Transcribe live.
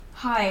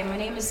Hi, my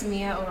name is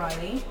Mia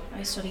O'Reilly.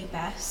 I study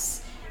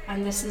BESS,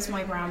 and this is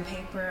my Bram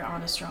paper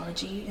on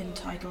astrology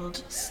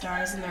entitled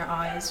Stars in Their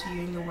Eyes,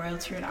 Viewing the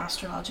World Through an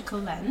Astrological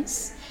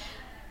Lens.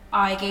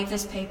 I gave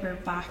this paper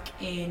back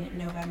in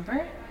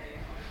November,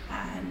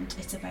 and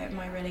it's about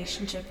my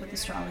relationship with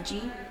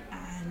astrology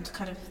and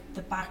kind of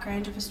the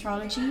background of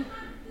astrology,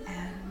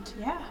 and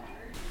yeah.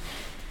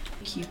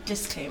 Cute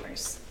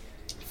disclaimers.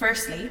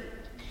 Firstly,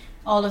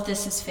 all of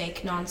this is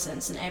fake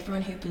nonsense, and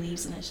everyone who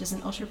believes in it is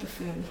an utter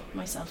buffoon,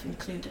 myself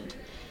included.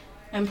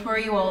 I implore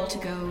you all to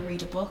go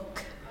read a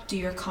book, do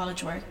your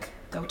college work,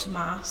 go to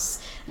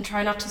mass, and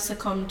try not to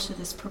succumb to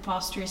this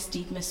preposterous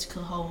deep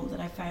mystical hole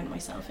that I found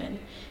myself in.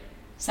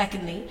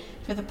 Secondly,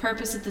 for the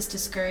purpose of this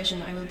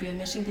discursion, I will be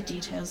omitting the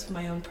details of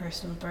my own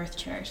personal birth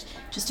chart,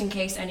 just in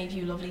case any of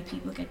you lovely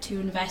people get too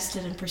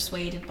invested and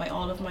persuaded by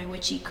all of my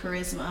witchy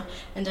charisma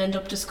and end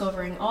up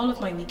discovering all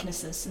of my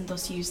weaknesses and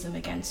thus use them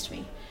against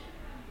me.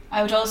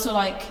 I would also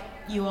like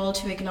you all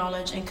to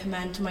acknowledge and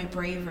commend my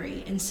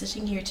bravery in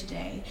sitting here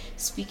today,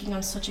 speaking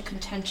on such a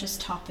contentious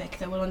topic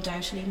that will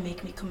undoubtedly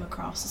make me come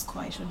across as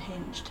quite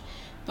unhinged.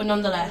 But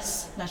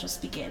nonetheless, let us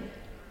begin.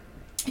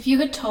 If you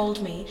had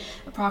told me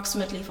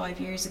approximately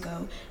 5 years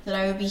ago that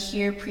I would be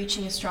here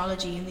preaching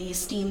astrology in the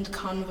esteemed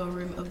convo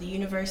room of the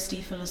University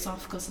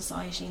Philosophical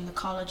Society in the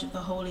College of the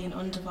Holy and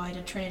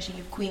Undivided Trinity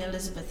of Queen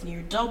Elizabeth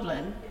near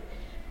Dublin,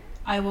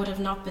 I would have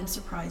not been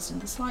surprised in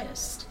the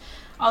slightest.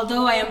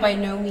 Although I am by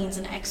no means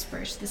an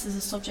expert, this is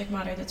a subject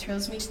matter that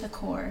thrills me to the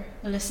core,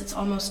 elicits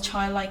almost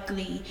childlike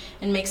glee,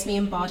 and makes me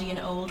embody an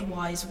old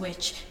wise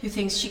witch who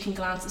thinks she can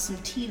glance at some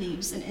tea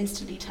leaves and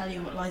instantly tell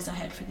you what lies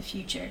ahead for the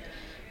future.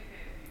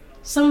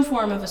 Some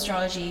form of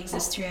astrology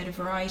exists throughout a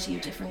variety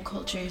of different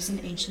cultures and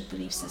ancient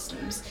belief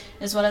systems,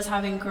 as well as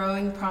having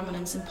growing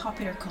prominence in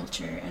popular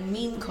culture and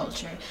meme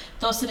culture,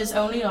 thus it is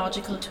only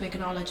logical to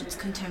acknowledge its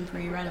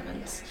contemporary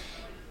relevance.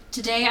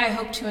 Today I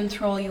hope to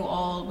enthrall you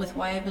all with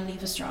why I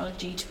believe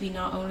astrology to be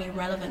not only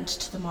relevant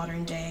to the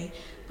modern day,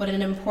 but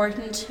an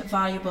important,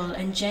 valuable,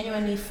 and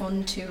genuinely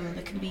fun tool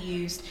that can be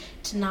used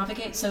to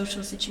navigate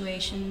social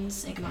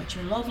situations, ignite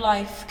your love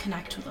life,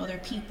 connect with other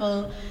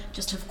people,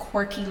 just have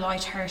quirky,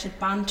 light-hearted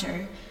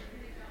banter,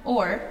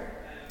 or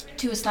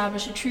to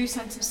establish a true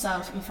sense of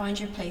self and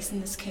find your place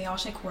in this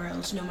chaotic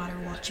world no matter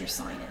what your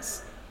sign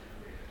is.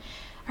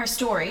 Our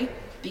story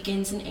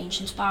begins in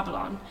ancient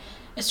Babylon.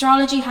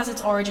 Astrology has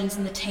its origins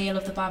in the tale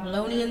of the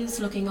Babylonians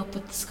looking up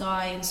at the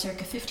sky in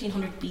circa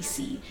 1500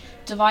 BC,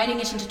 dividing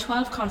it into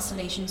 12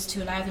 constellations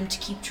to allow them to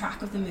keep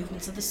track of the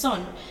movements of the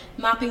sun,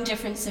 mapping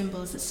different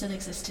symbols that still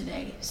exist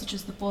today, such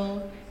as the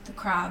bull, the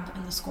crab,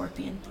 and the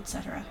scorpion,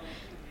 etc.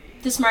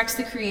 This marks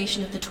the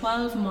creation of the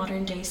 12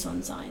 modern-day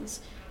sun signs: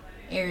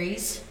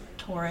 Aries,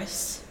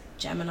 Taurus,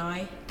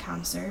 Gemini,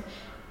 Cancer,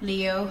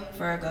 Leo,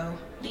 Virgo,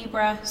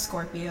 Libra,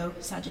 Scorpio,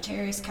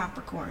 Sagittarius,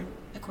 Capricorn,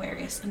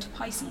 Aquarius, and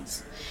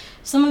Pisces.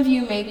 Some of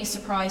you may be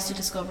surprised to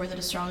discover that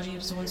astrology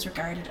was once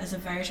regarded as a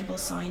veritable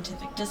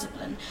scientific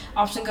discipline,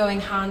 often going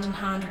hand in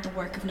hand with the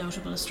work of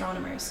notable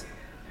astronomers.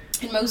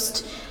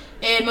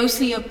 It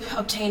mostly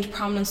obtained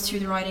prominence through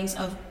the writings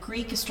of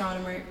Greek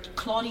astronomer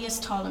Claudius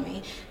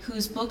Ptolemy,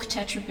 whose book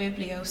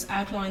Tetrabiblios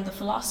outlined the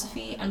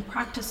philosophy and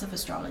practice of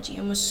astrology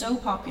and was so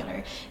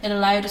popular it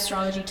allowed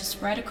astrology to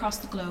spread across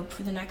the globe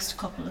for the next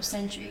couple of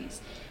centuries.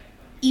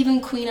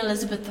 Even Queen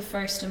Elizabeth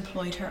I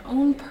employed her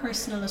own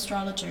personal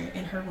astrologer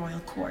in her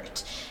royal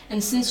court,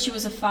 and since she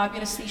was a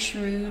fabulously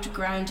shrewd,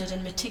 grounded,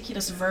 and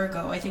meticulous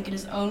Virgo, I think it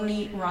is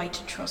only right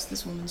to trust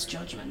this woman's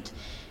judgment.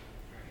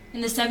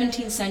 In the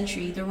 17th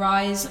century, the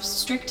rise of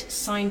strict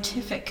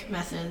scientific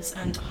methods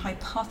and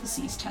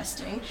hypotheses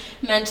testing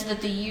meant that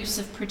the use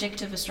of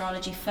predictive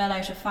astrology fell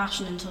out of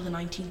fashion until the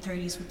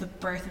 1930s with the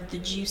birth of the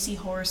juicy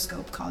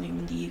horoscope column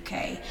in the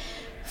UK.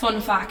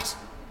 Fun fact: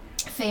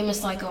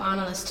 famous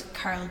psychoanalyst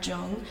Carl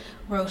Jung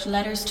wrote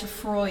letters to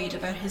Freud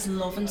about his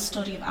love and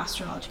study of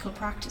astrological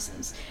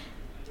practices.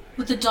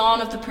 With the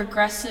dawn of the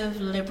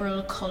progressive,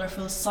 liberal,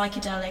 colourful,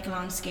 psychedelic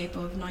landscape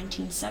of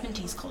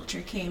 1970s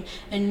culture came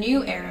a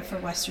new era for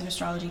Western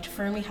astrology to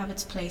firmly have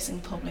its place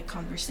in public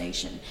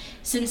conversation.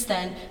 Since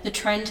then, the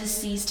trend has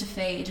ceased to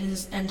fade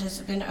and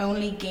has been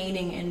only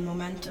gaining in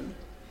momentum.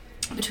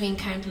 Between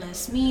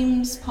countless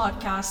memes,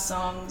 podcasts,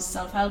 songs,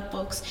 self-help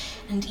books,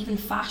 and even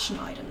fashion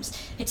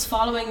items, its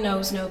following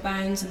knows no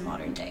bounds in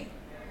modern day.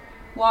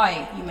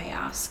 Why, you may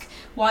ask?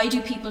 Why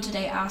do people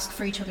today ask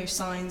for each other's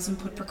signs and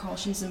put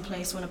precautions in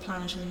place when a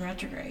planet is in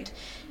retrograde?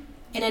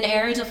 In an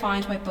era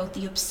defined by both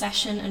the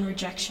obsession and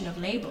rejection of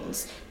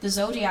labels, the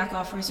zodiac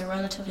offers a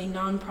relatively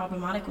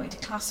non-problematic way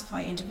to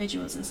classify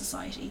individuals in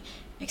society,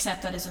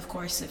 except that is, of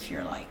course, if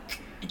you're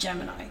like a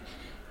Gemini.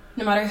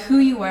 No matter who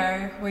you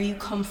are, where you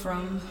come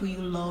from, who you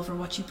love, or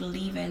what you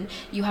believe in,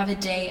 you have a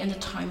day and a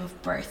time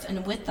of birth,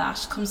 and with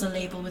that comes a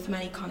label with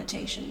many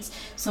connotations,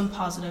 some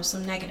positive,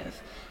 some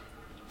negative.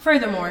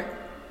 Furthermore,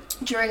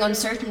 during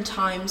uncertain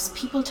times,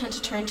 people tend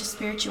to turn to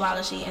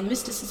spirituality and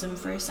mysticism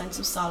for a sense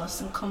of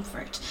solace and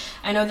comfort.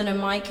 I know that in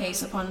my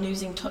case, upon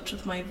losing touch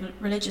with my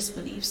religious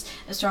beliefs,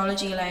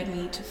 astrology allowed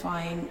me to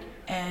find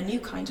a new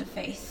kind of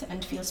faith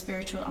and feel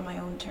spiritual on my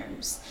own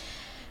terms.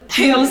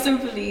 I also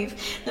believe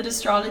that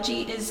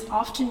astrology is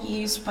often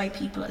used by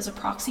people as a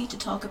proxy to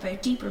talk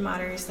about deeper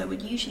matters that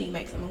would usually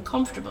make them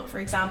uncomfortable. For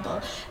example,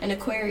 an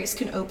Aquarius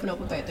can open up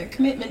about their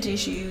commitment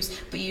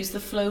issues, but use the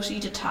floaty,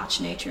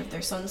 detached nature of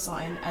their sun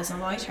sign as a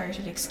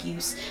light-hearted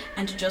excuse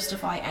and to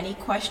justify any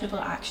questionable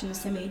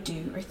actions they may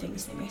do or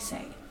things they may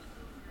say.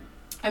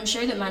 I'm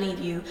sure that many of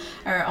you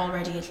are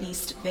already at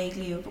least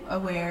vaguely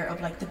aware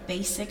of the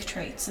basic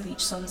traits of each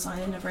sun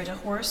sign and have read a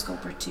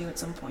horoscope or two at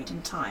some point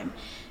in time.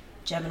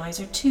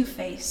 Geminis are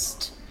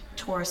two-faced,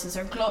 Tauruses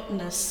are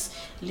gluttonous,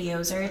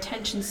 Leos are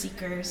attention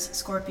seekers,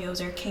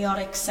 Scorpios are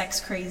chaotic,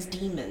 sex-crazed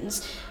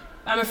demons.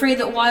 I'm afraid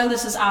that while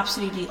this is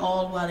absolutely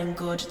all well and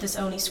good, this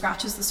only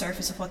scratches the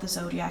surface of what the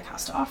zodiac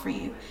has to offer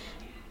you.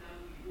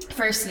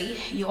 Firstly,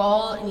 you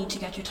all need to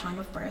get your time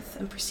of birth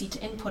and proceed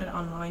to input it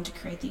online to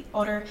create the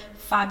utter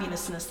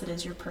fabulousness that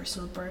is your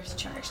personal birth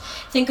chart.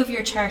 Think of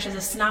your chart as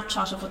a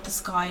snapshot of what the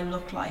sky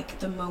looked like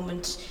the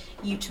moment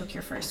you took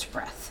your first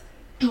breath.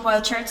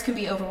 While charts can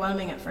be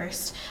overwhelming at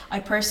first,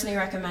 I personally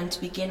recommend to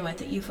begin with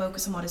that you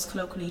focus on what is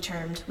colloquially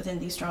termed within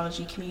the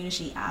astrology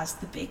community as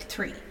the big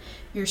three: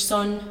 your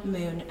sun,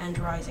 moon, and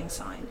rising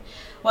sign.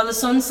 While the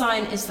sun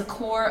sign is the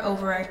core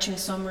overarching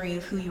summary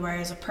of who you are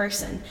as a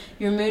person,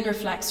 your moon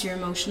reflects your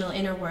emotional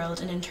inner world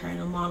and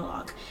internal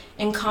monologue.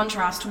 In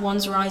contrast,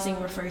 one's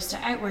rising refers to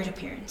outward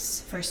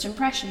appearance, first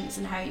impressions,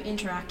 and how you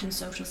interact in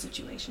social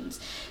situations.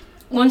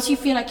 Once you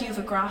feel like you have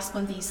a grasp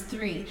on these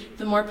three,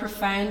 the more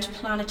profound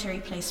planetary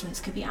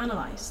placements could be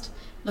analysed.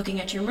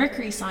 Looking at your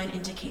Mercury sign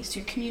indicates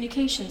your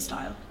communication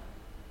style.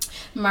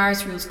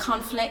 Mars rules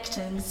conflict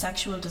and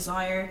sexual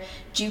desire.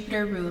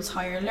 Jupiter rules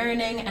higher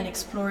learning and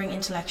exploring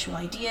intellectual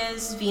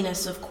ideas.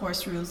 Venus, of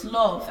course, rules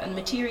love and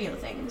material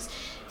things.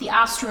 The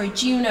asteroid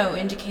Juno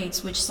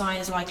indicates which sign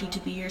is likely to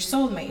be your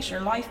soulmate or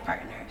life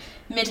partner.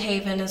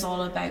 Midhaven is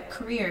all about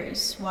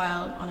careers,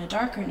 while, on a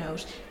darker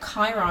note,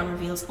 Chiron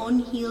reveals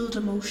unhealed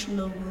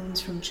emotional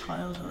wounds from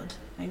childhood.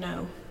 I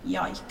know,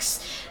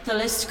 yikes. The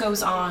list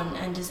goes on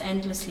and is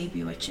endlessly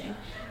bewitching.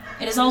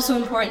 It is also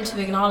important to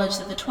acknowledge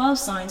that the 12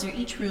 signs are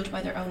each ruled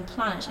by their own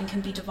planet and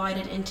can be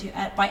divided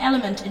by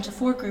element into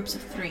 4 groups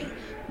of 3.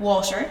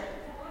 Water,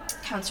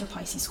 Cancer,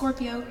 Pisces,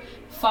 Scorpio;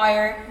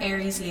 fire,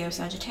 Aries, Leo,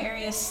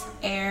 Sagittarius;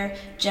 air,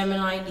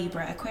 Gemini,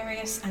 Libra,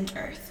 Aquarius; and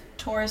earth,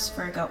 Taurus,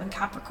 Virgo, and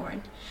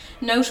Capricorn.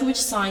 Note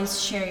which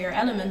signs share your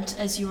element,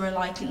 as you are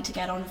likely to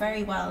get on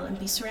very well and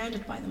be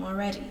surrounded by them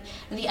already,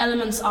 and the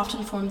elements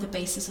often form the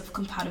basis of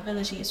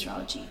compatibility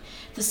astrology.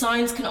 The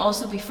signs can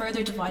also be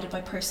further divided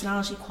by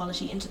personality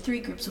quality into 3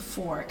 groups of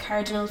 4,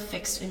 cardinal,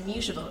 fixed, and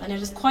mutable, and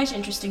it is quite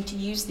interesting to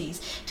use these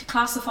to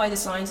classify the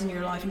signs in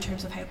your life in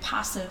terms of how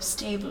passive,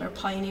 stable, or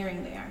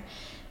pioneering they are.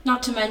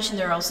 Not to mention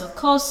there are also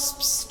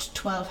cusps,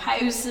 12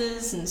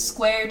 houses, and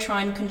square,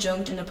 trine,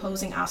 conjunct, and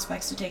opposing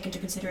aspects to take into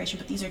consideration,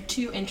 but these are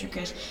too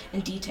intricate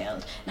and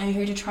detailed, and I'm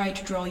here to try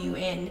to draw you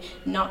in,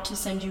 not to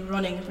send you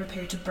running and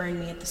prepare to burn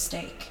me at the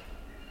stake.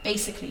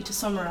 Basically, to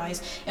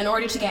summarise, in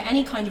order to get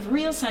any kind of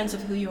real sense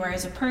of who you are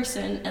as a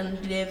person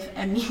and live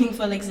a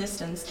meaningful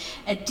existence,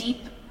 a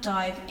deep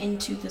dive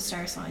into the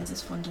star signs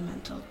is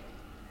fundamental.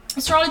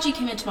 Astrology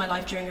came into my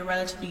life during a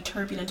relatively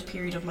turbulent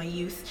period of my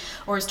youth,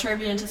 or as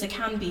turbulent as it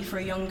can be for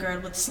a young girl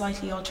with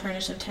slightly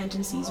alternative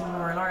tendencies in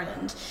rural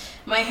Ireland.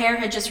 My hair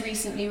had just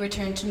recently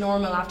returned to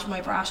normal after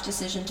my brash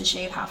decision to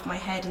shave half my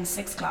head in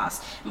 6th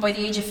class, and by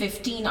the age of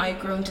 15 I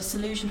had grown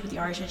disillusioned with the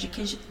Irish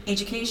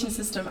education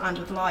system and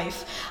with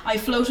life. I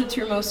floated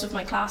through most of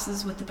my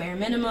classes with the bare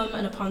minimum,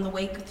 and upon the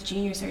wake of the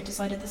junior cert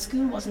decided that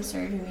school wasn't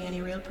serving me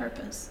any real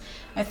purpose.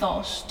 I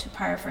thought, to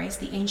paraphrase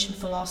the ancient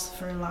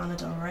philosopher Lana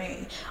Del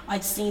Rey,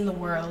 I'd seen the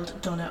world,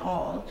 done it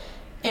all.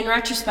 In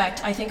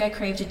retrospect, I think I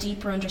craved a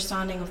deeper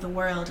understanding of the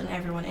world and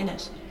everyone in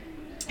it.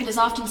 It is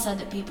often said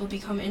that people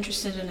become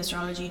interested in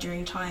astrology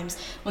during times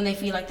when they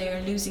feel like they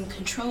are losing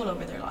control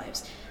over their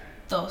lives.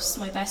 Thus,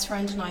 my best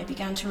friend and I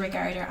began to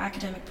regard our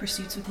academic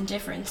pursuits with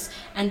indifference,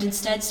 and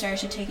instead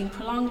started taking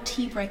prolonged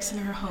tea breaks in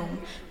her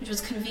home, which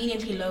was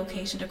conveniently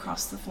located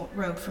across the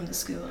road from the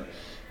school.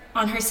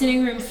 On her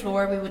sitting room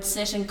floor, we would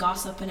sit and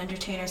gossip and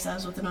entertain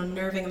ourselves with an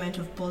unnerving amount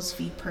of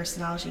BuzzFeed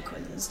personality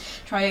quizzes,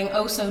 trying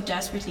oh so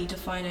desperately to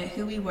find out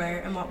who we were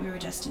and what we were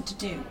destined to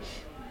do.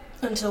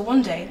 Until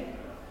one day,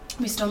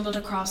 we stumbled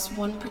across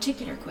one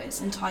particular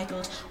quiz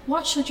entitled,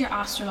 "What should your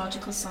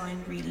astrological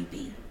sign really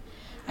be?"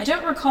 I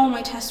don't recall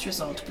my test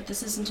result, but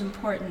this isn't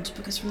important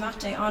because from that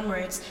day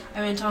onwards,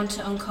 I went on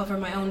to uncover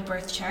my own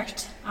birth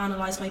chart,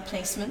 analyse my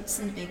placements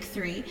in the big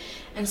 3,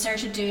 and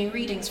started doing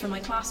readings for my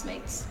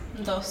classmates.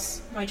 And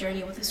thus, my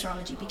journey with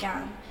astrology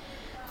began.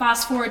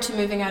 Fast forward to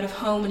moving out of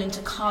home and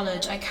into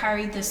college, I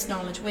carried this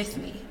knowledge with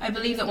me. I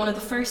believe that one of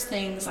the first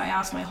things I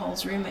asked my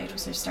hall's roommate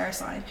was her star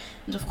sign,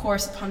 and of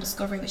course, upon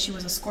discovering that she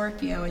was a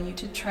Scorpio, I knew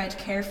to tread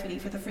carefully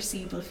for the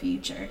foreseeable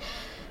future.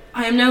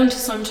 I am known to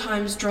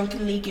sometimes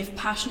drunkenly give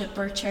passionate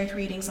birth chart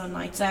readings on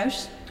nights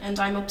out, and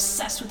I'm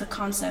obsessed with the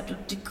concept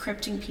of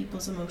decrypting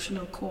people's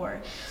emotional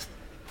core.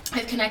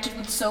 I've connected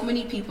with so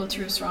many people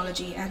through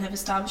astrology and have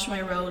established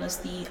my role as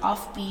the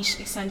offbeat,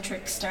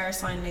 eccentric star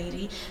sign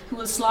lady who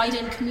will slide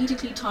in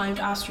comedically timed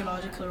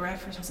astrological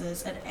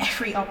references at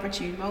every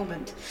opportune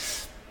moment.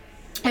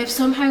 I've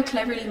somehow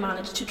cleverly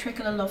managed to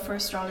trickle a love for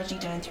astrology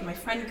down through my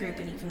friend group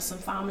and even some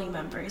family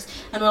members,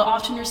 and will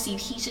often receive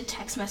heated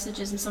text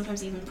messages and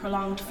sometimes even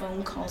prolonged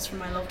phone calls from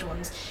my loved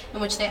ones in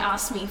which they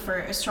ask me for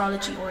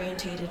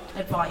astrology-orientated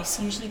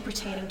advice, usually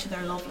pertaining to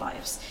their love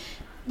lives.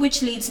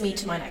 Which leads me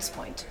to my next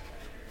point.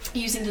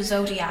 Using the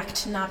zodiac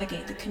to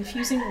navigate the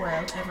confusing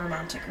world of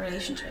romantic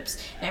relationships.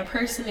 Now,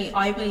 personally,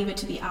 I believe it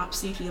to be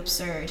absolutely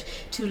absurd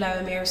to allow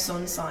a mere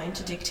sun sign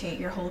to dictate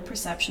your whole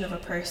perception of a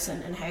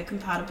person and how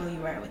compatible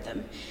you are with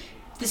them.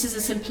 This is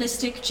a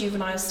simplistic,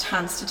 juvenile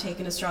stance to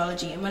take in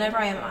astrology, and whenever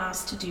I am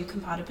asked to do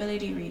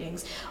compatibility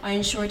readings, I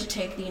ensure to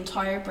take the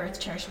entire birth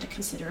chart into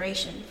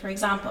consideration. For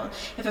example,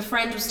 if a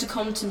friend was to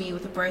come to me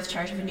with a birth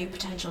chart of a new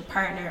potential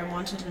partner and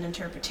wanted an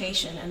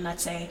interpretation, and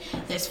let's say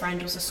this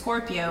friend was a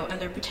Scorpio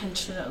and their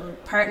potential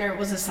partner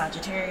was a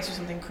Sagittarius or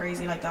something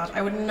crazy like that,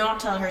 I would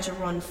not tell her to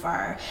run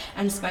far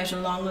and spout a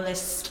long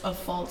list of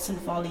faults and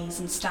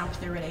follies and stamp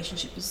their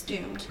relationship as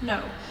doomed.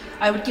 No,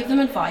 I would give them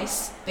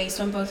advice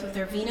based on both of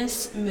their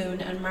Venus, Moon,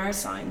 and Mars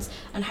signs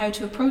and how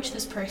to approach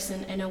this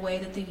person in a way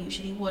that they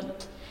usually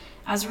wouldn't.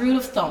 As a rule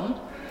of thumb,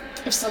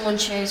 if someone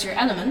shares your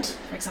element,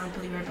 for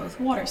example you are both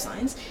water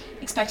signs,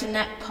 expect a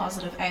net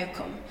positive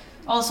outcome.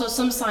 Also,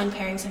 some sign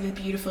pairings have a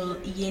beautiful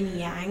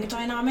yin-yang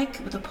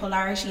dynamic with a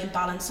polarity and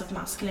balance of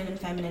masculine and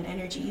feminine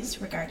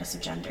energies, regardless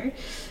of gender.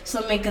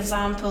 Some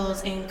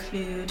examples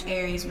include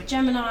Aries with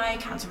Gemini,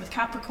 Cancer with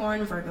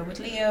Capricorn, Virgo with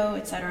Leo,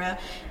 etc.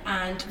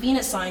 And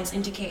Venus signs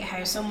indicate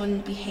how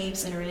someone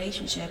behaves in a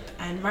relationship,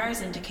 and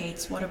Mars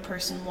indicates what a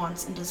person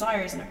wants and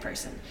desires in a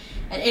person.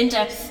 An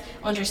in-depth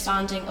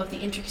understanding of the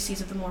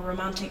intricacies of the more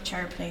romantic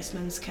chart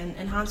placements can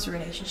enhance a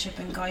relationship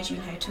and guide you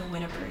in how to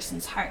win a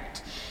person's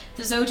heart.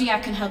 The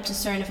zodiac can help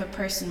discern if a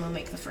person will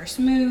make the first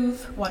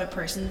move, what a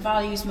person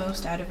values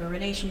most out of a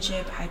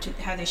relationship,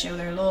 how they show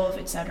their love,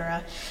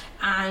 etc.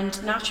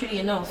 And naturally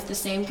enough, the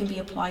same can be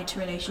applied to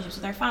relationships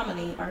with our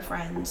family, our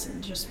friends,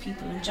 and just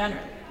people in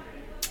general.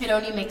 It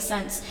only makes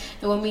sense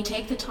that when we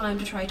take the time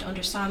to try to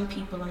understand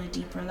people on a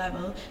deeper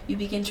level, we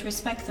begin to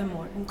respect them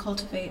more and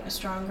cultivate a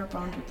stronger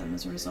bond with them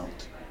as a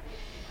result.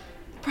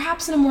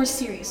 Perhaps on a more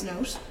serious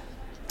note,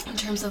 in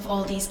terms of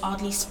all these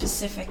oddly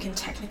specific and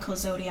technical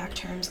zodiac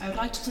terms, I would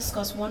like to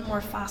discuss one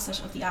more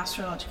facet of the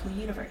astrological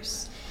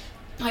universe.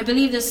 I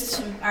believe this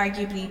to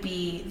arguably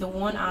be the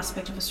one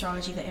aspect of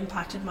astrology that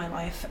impacted my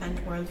life and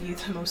worldview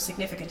the most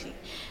significantly.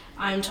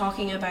 I'm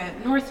talking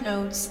about north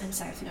nodes and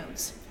south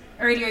nodes.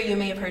 Earlier, you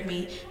may have heard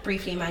me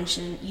briefly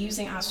mention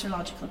using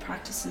astrological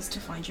practices to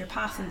find your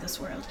path in this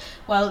world.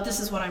 Well, this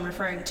is what I'm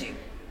referring to.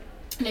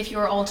 And if you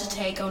are all to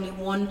take only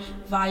one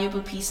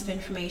valuable piece of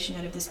information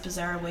out of this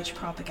bizarre witch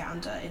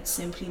propaganda, it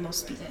simply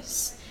must be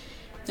this.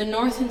 The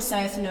north and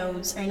south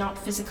nodes are not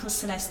physical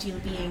celestial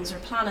beings or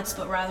planets,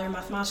 but rather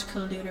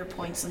mathematical lunar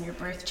points on your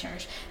birth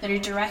chart that are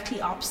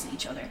directly opposite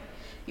each other.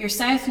 Your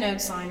south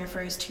node sign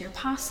refers to your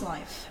past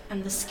life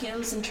and the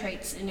skills and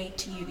traits innate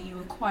to you that you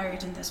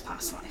acquired in this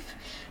past life,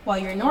 while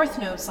your north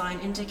node sign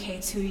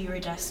indicates who you are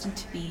destined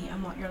to be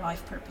and what your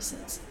life purpose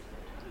is.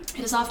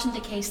 It is often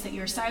the case that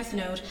your south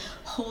node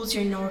holds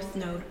your north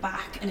node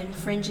back and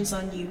infringes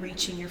on you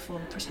reaching your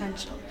full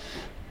potential.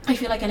 I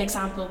feel like an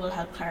example will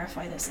help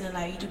clarify this and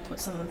allow you to put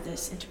some of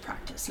this into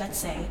practice. Let's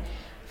say,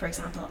 for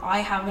example,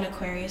 I have an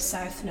Aquarius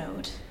south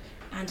node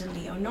and a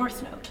Leo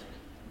north node.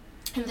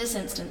 In this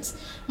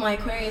instance, my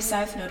Aquarius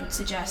south node would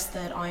suggest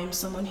that I'm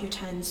someone who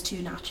tends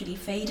to naturally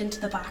fade into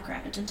the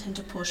background and tend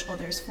to push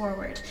others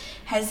forward,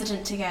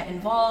 hesitant to get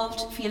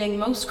involved, feeling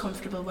most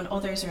comfortable when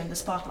others are in the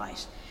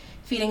spotlight.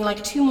 Feeling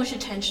like too much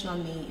attention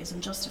on me is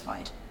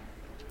unjustified.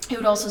 It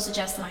would also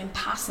suggest that I'm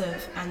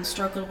passive and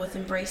struggle with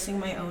embracing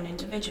my own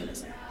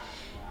individualism.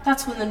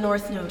 That's when the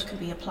North Node can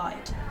be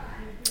applied.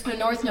 A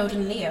North Node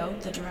in Leo,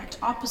 the direct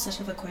opposite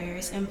of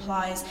Aquarius,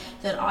 implies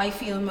that I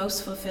feel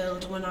most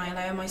fulfilled when I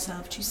allow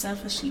myself to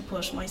selfishly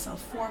push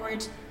myself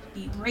forward,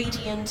 be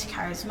radiant,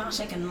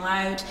 charismatic and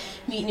loud,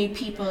 meet new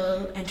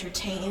people,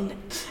 entertain,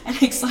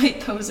 and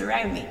excite those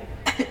around me.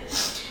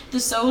 The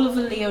soul of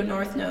a Leo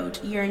North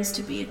Node yearns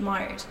to be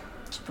admired,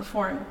 to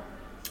perform,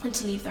 and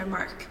to leave their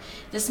mark.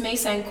 This may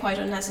sound quite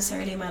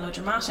unnecessarily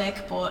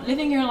melodramatic, but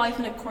living your life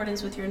in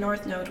accordance with your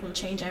North Node will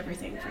change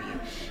everything for you.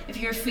 If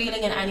you're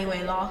feeling in any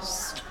way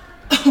lost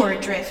or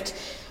adrift,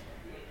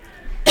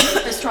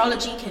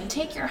 astrology can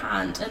take your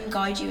hand and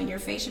guide you in your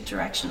fated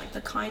direction like the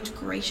kind,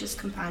 gracious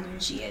companion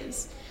she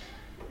is.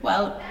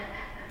 Well,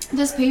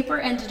 this paper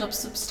ended up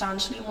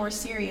substantially more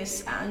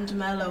serious and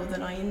mellow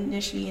than I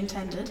initially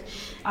intended.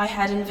 I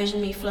had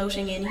envisioned me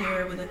floating in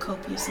here with a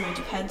copious amount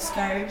of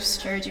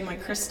headscarves, charging my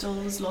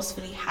crystals,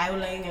 lustfully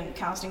howling and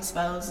casting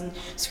spells and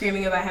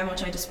screaming about how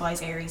much I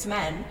despise Aries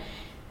men.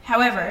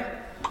 However,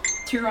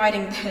 through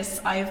writing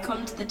this, I have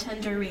come to the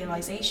tender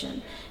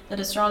realization that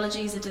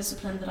astrology is a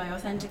discipline that I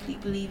authentically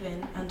believe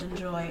in and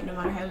enjoy, no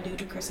matter how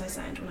ludicrous I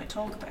sound when I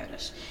talk about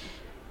it.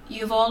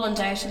 You've all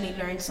undoubtedly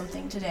learned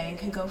something today and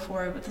can go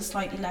forward with a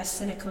slightly less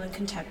cynical and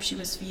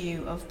contemptuous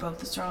view of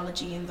both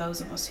astrology and those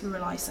of us who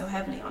rely so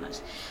heavily on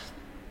it.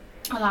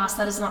 Alas,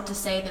 that is not to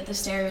say that the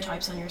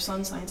stereotypes on your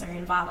sun signs are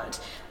invalid.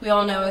 We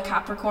all know a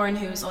Capricorn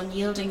who is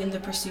unyielding in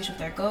the pursuit of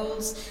their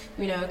goals.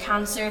 We know a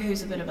Cancer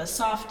who's a bit of a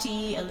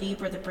softie, a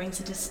Libra that brings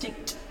a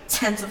distinct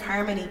sense of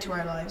harmony to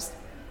our lives.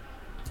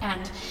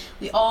 And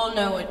we all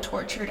know a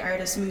tortured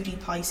artist, moody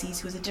Pisces,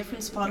 who has a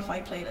different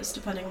Spotify playlist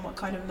depending on what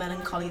kind of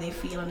melancholy they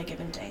feel on a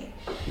given day.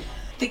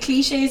 The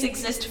cliches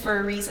exist for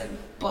a reason,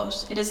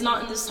 but it is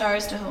not in the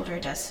stars to hold our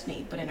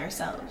destiny, but in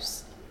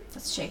ourselves.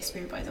 That's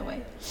Shakespeare, by the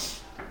way.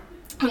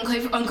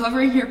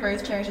 Uncovering your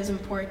birth chart is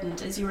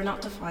important, as you are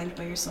not defined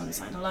by your sun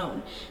sign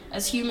alone.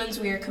 As humans,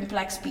 we are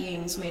complex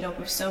beings made up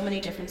of so many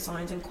different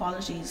signs and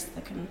qualities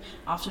that can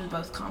often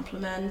both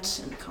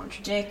complement and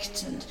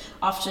contradict, and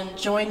often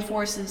join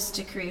forces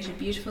to create a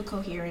beautiful,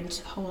 coherent,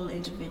 whole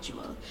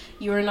individual.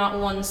 You are not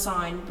one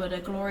sign, but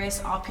a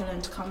glorious,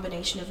 opulent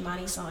combination of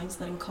many signs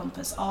that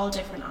encompass all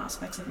different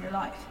aspects of your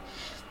life.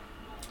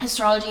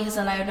 Astrology has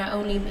allowed not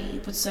only me,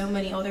 but so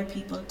many other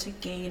people to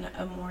gain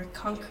a more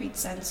concrete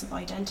sense of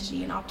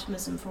identity and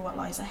optimism for what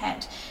lies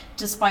ahead,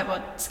 despite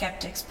what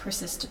skeptics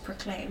persist to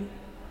proclaim.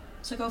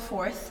 So go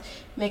forth,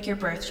 make your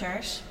birth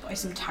chart, buy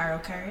some tarot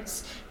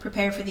cards,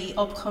 prepare for the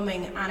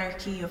upcoming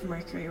anarchy of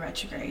Mercury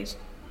retrograde,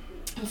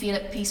 and feel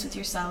at peace with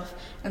yourself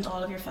and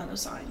all of your fellow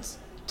signs.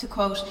 To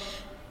quote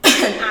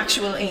an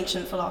actual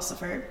ancient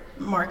philosopher,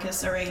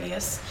 Marcus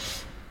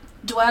Aurelius,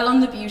 dwell on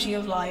the beauty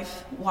of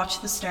life,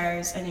 watch the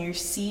stars, and you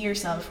see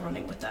yourself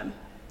running with them.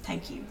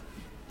 Thank you.